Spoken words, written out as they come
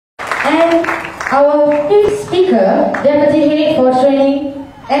And our fifth speaker, Deputy Head for Training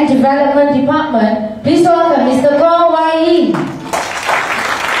and Development Department, please welcome Mr. Khung Wai Yeen.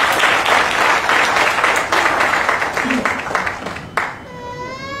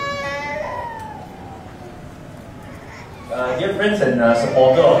 Dear friends and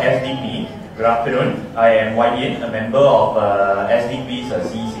supporter of SDP, good afternoon. I am Wai Yeen, a member of SDP's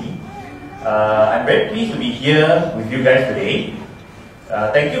CEC. I'm very pleased to be here with you guys today.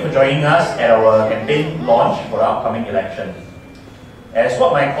 Thank you for joining us at our campaign launch for the upcoming election. As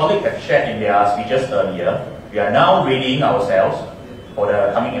what my colleagues have shared in their speeches earlier, we are now readying ourselves for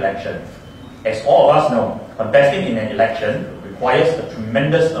the coming election. As all of us know, contesting in an election requires a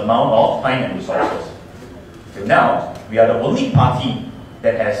tremendous amount of time and resources. Till now, we are the only party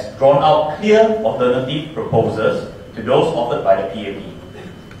that has drawn out clear alternative proposals to those offered by the PAP.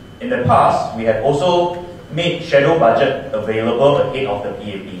 In the past, we have also made shadow budget available ahead of the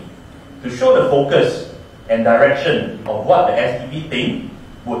PAP to show the focus and direction of what the SDP think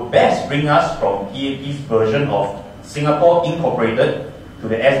would best bring us from PAP's version of Singapore Incorporated to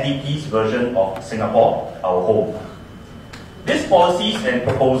the SDP's version of Singapore, our home. These policies and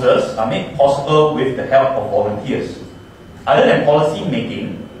proposals are made possible with the help of volunteers. Other than policy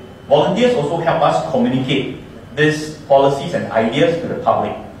making, volunteers also help us communicate these policies and ideas to the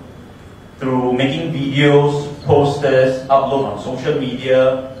public through making videos, posters, upload on social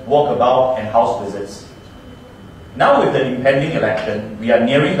media, walkabout and house visits. Now with the impending election, we are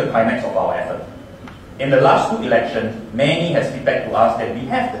nearing the climax of our effort. In the last two elections, many has feedback to us that we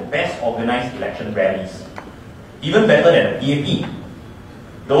have the best organized election rallies, even better than the PAP.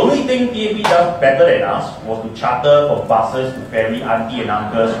 The only thing PAP does better than us was to charter for buses to ferry auntie and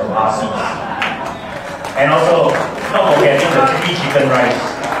uncles from RCs. And also, not forgetting the free chicken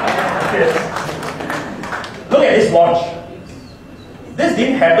rice. Yes. Look at this launch. This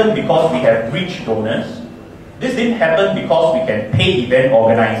didn't happen because we have rich donors. This didn't happen because we can pay event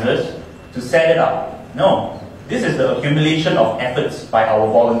organizers to set it up. No, this is the accumulation of efforts by our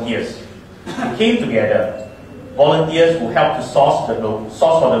volunteers who came together. Volunteers who helped to source for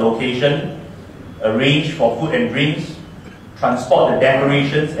the location, arrange for food and drinks, transport the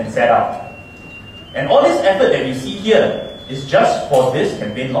decorations and set up. And all this effort that you see here is just for this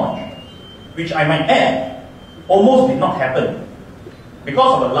campaign launch, which I might add, almost did not happen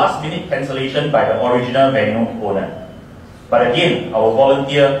because of a last-minute cancellation by the original venue owner. But again, our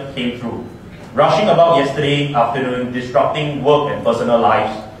volunteer came through, rushing about yesterday afternoon, disrupting work and personal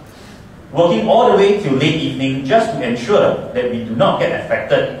lives, working all the way till late evening just to ensure that we do not get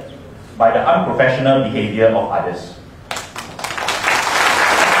affected by the unprofessional behavior of others.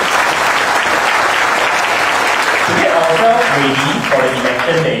 To get ourselves ready for the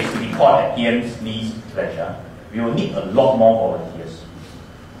election that is to be called at PM's Lee's pleasure, we will need a lot more volunteers.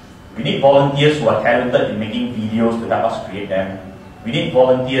 We need volunteers who are talented in making videos to help us create them. We need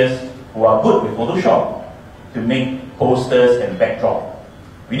volunteers who are good with Photoshop to make posters and backdrop.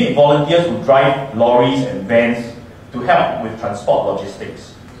 We need volunteers who drive lorries and vans to help with transport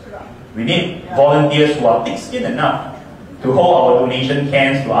logistics. We need volunteers who are thick-skinned enough to hold our donation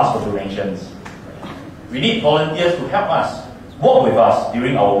cans to ask for donations. We need volunteers to help us, walk with us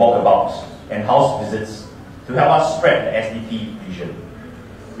during our walkabouts and house visits to help us spread the SDP vision.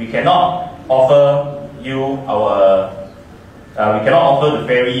 We cannot offer you to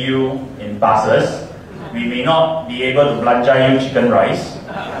ferry you in buses. We may not be able to belanja you chicken rice.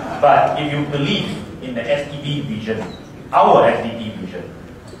 But if you believe in the SDP vision, our SDP vision,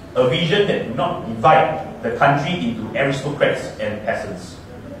 a vision that do not divide the country into aristocrats and peasants,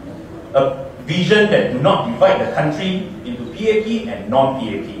 a vision that do not divide the country into PAP and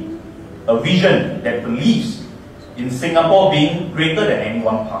non-PAP, a vision that believes in Singapore being greater than any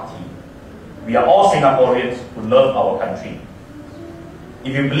one party. We are all Singaporeans who love our country.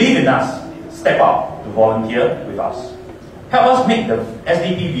 If you believe in us, step up to volunteer with us. Help us make the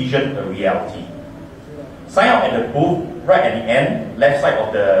SDP vision a reality. Sign up at the booth right at the end, left side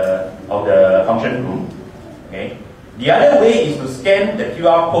of the function room. Okay. The other way is to scan the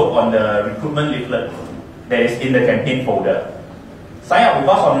QR code on the recruitment leaflet that is in the campaign folder. Sign up with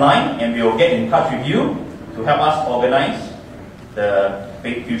us online and we will get in touch with you to help us organize the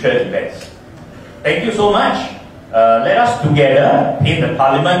future events. Thank you so much. Let us together paint the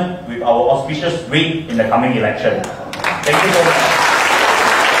parliament with our auspicious red in the coming election. Thank you so much.